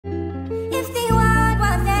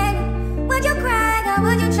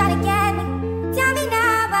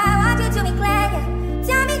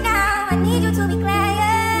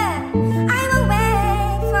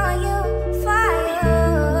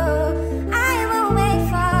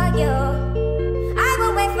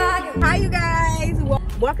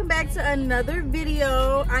welcome back to another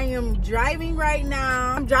video. I am driving right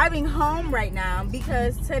now. I'm driving home right now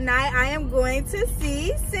because tonight I am going to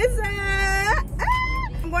see SZA.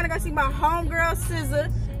 I'm going to go see my homegirl SZA.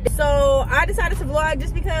 So I decided to vlog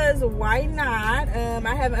just because why not?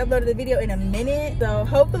 I haven't uploaded the video in a minute, so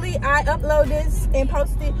hopefully I upload this and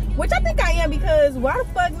post it, which I think I am, because why the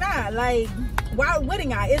fuck not? Like, why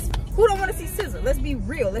wouldn't I? It's who don't want to see SZA? Let's be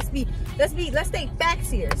real. Let's state facts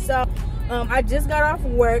here. So I just got off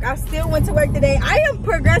work. I still went to work today. I am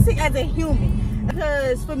progressing as a human,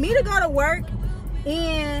 because for me to go to work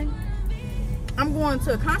and I'm going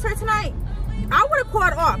to a concert tonight, I would have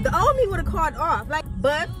called off. The old me would have called off.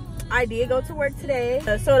 But I did go to work today.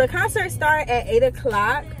 So the concert started at 8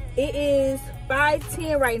 o'clock. It is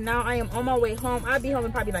 5:10 right now. I am on my way home. I'll be home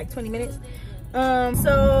in probably like 20 minutes.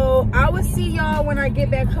 So I will see y'all when I get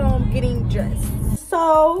back home getting dressed.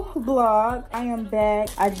 So vlog, I am back.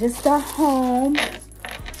 I just got home.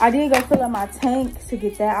 I did go fill up my tank to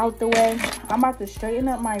get that out the way. I'm about to straighten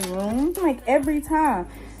up my room. Like every time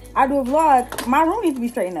I do a vlog, my room needs to be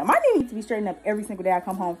straightened up. My room needs to be straightened up every single day I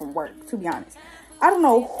come home from work, to be honest. I don't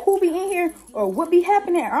know who be in here or what be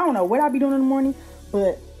happening. I don't know what I be doing in the morning,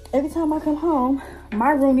 but every time I come home,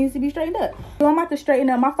 my room needs to be straightened up. So I'm about to straighten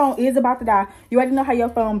up. My phone is about to die. You already know how your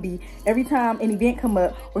phone be. Every time an event come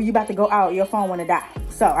up or you about to go out, your phone want to die.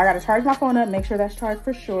 So I got to charge my phone up, make sure that's charged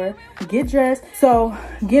for sure. Get dressed. So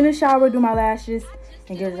get in the shower, do my lashes,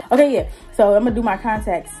 and get dressed. Okay, yeah. So I'm going to do my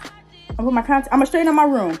contacts. I'm going to straighten up my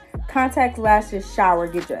room. Contacts, lashes, shower,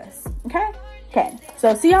 get dressed. Okay? Okay.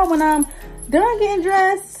 So see y'all when I'm done getting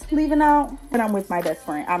dressed, leaving out, and I'm with my best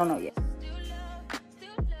friend. I don't know yet.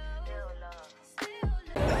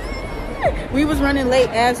 We was running late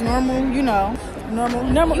as normal, you know. Normal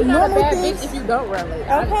things. If you don't run late.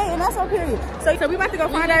 Okay, and that's okay. So we about to go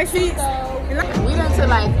find our seats. We went to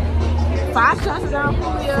like 5 shots down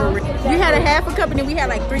Julio. We had a half a cup and then we had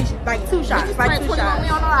like 2 shots. Like 2 shots. We don't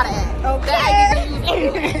know how to act.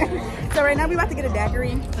 Okay. So right now we about to get a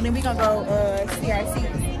daiquiri and then we gonna go see our seats.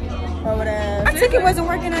 My ticket wasn't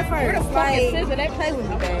working at first. Like, They play with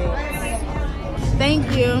me, babe. thank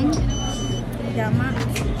you. Got my.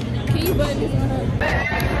 Can you button this one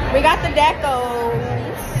up? We got the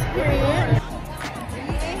Dacos. Period.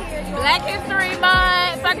 Black History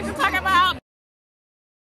Month. Fuck what you talking about?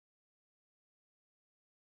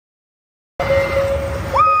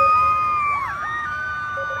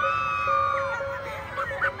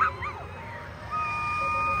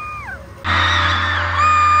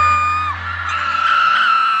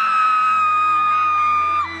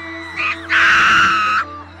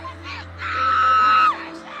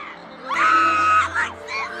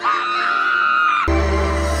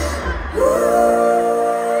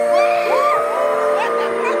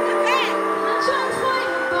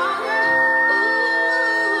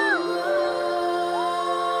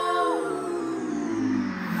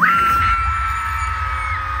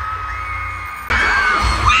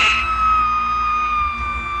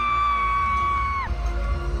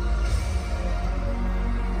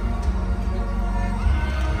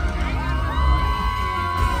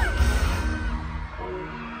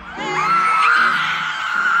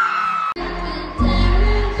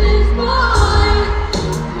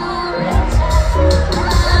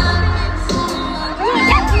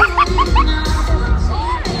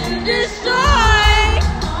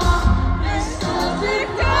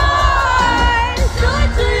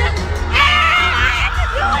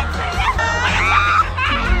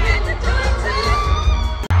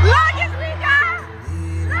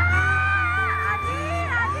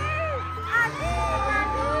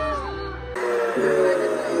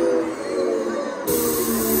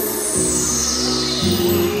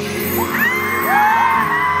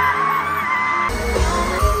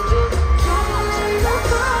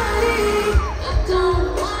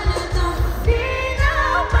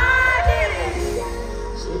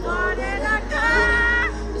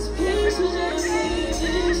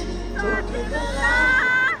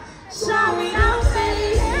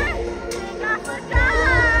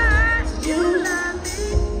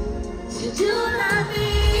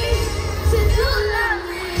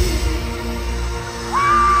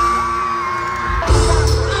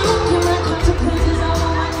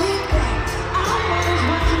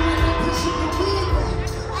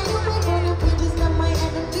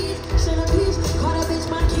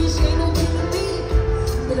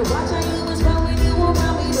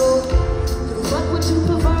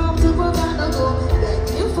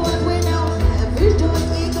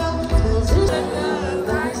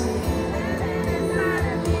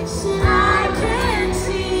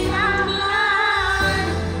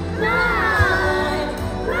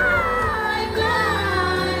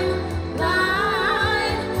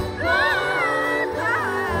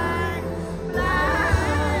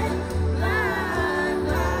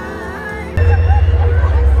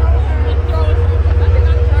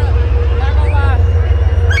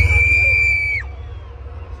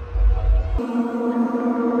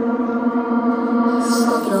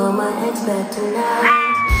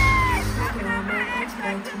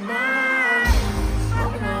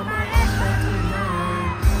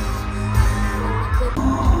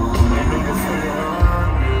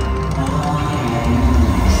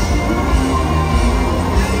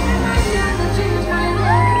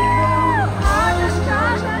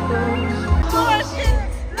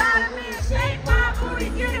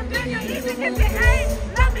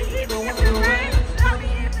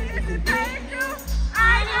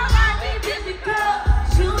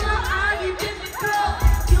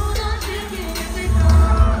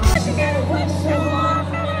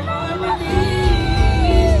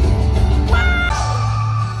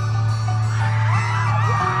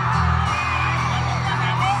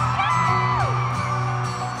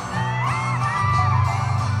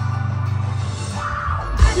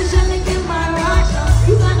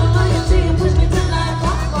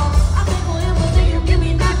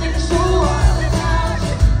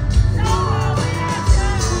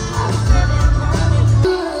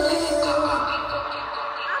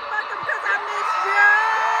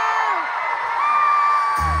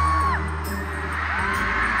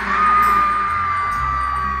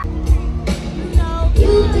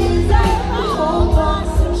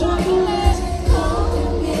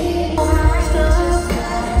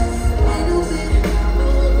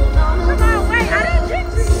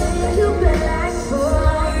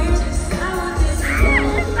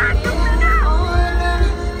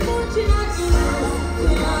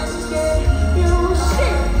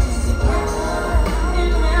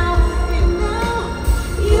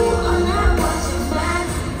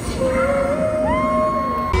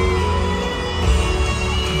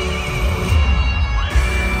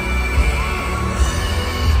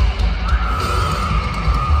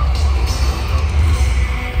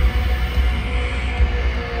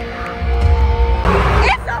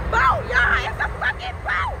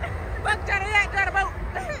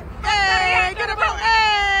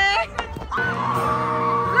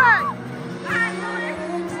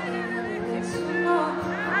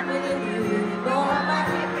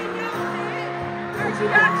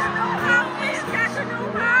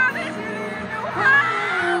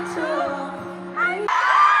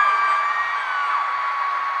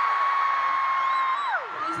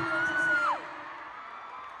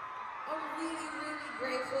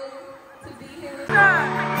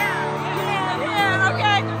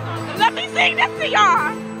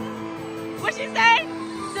 what she say?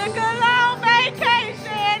 Took a long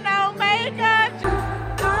vacation, no makeup.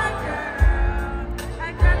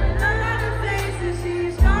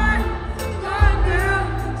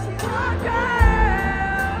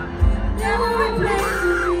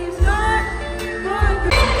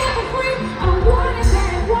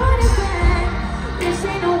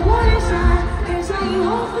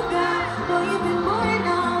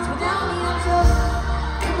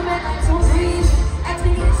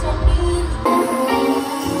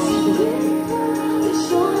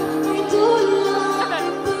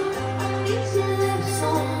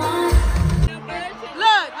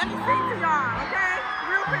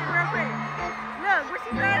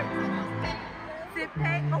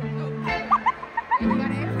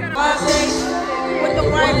 With the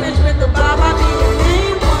white bitch with the bob, I be the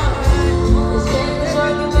main one. This game is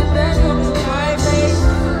argument best from the white face.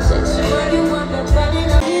 Sexy when you want that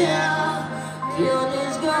running up. Feel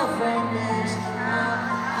this girlfriend next.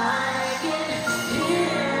 I get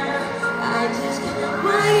here. I just get up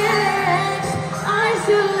my ex. I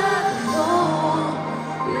still love you more.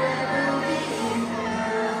 Never be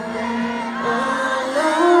alone.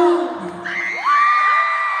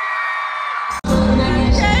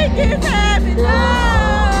 It's happy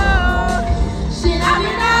now. She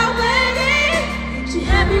happy now with it. She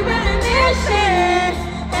happy reminiscing.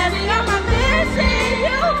 Happy on my missing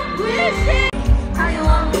you. Wishing how you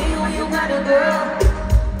want me when you got a girl.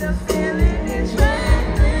 The feeling is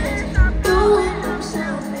reckless. I'm doing, I'm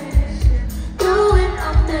selfish. Doing,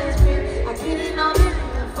 I'm desperate. I get it on it.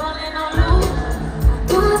 I'm falling on loose. I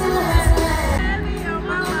do it till I have that. Heavy on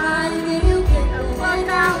my mind. You get the fuck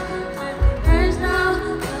out. I'm hers now.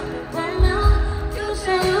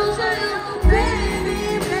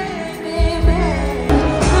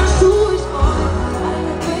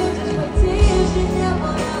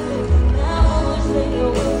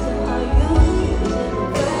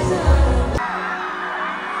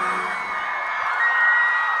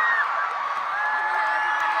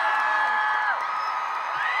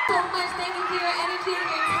 So much. Thank you for your energy and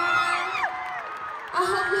your time. I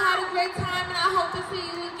hope you had a great time and I hope to see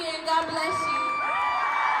you again. God bless you.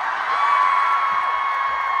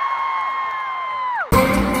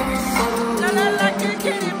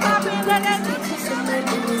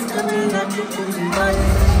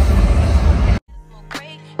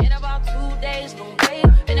 In about 2 days, gon' wait.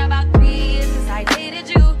 Been about 3 years since I dated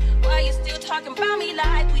you. Why you still talking about me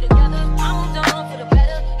like